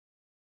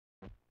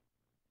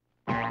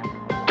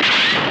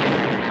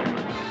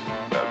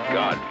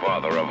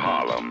godfather of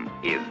Harlem,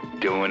 is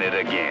doing it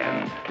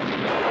again.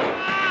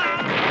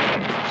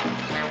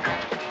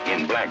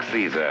 In Black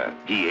Caesar,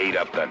 he ate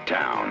up the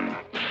town.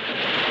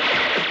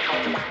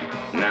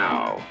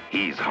 Now,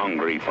 he's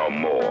hungry for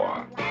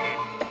more.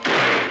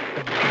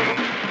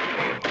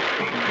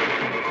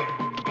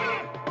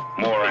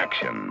 More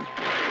action.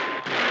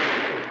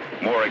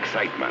 More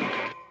excitement.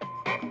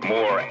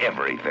 More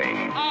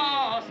everything.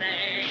 Oh,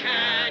 say,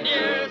 can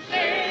you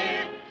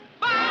see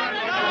by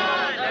the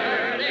dawn's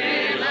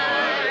early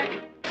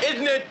light?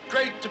 Isn't it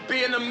great to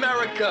be in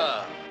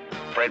America?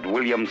 Fred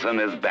Williamson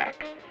is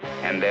back,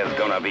 and there's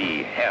gonna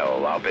be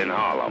hell up in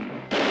Harlem.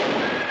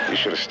 You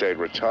should have stayed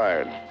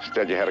retired.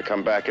 Instead, you had to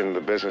come back into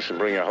the business and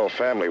bring your whole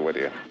family with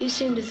you. You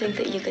seem to think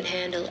that you can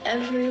handle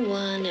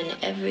everyone and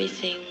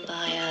everything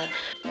by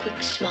a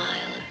quick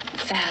smile and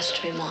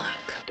fast remark.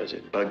 Does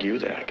it bug you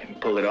that I can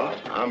pull it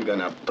off? I'm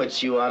gonna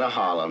put you out of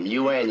Harlem,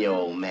 you and your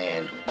old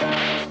man.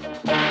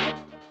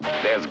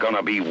 There's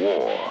gonna be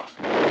war,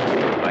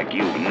 like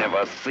you've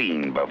never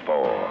seen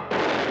before.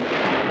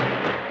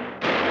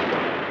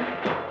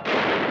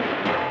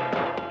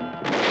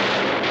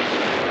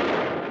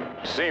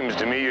 Seems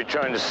to me you're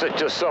trying to set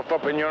yourself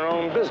up in your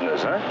own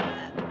business, huh?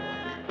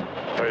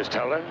 First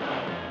Helen,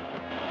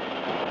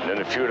 then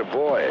a few of the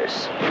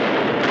boys.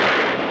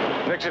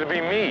 Next it'll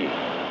be me,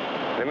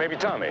 then maybe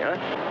Tommy, huh?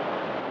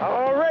 I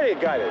already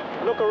got it.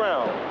 Look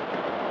around.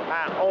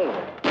 I own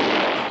it.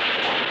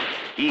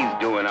 He's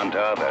doing unto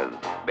others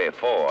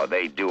before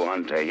they do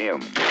unto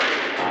him.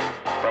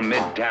 From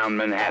Midtown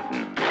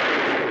Manhattan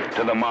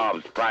to the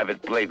mob's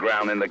private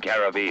playground in the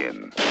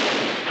Caribbean.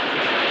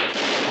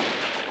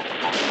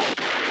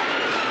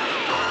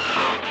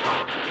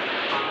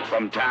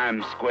 From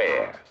Times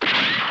Square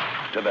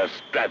to the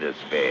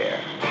stratosphere.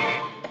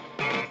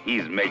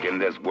 He's making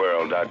this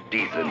world a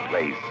decent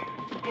place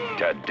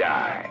to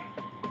die.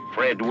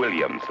 Fred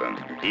Williamson,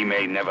 he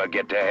may never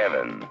get to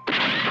heaven,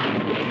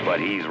 but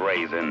he's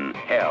raising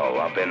hell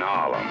up in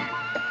Harlem.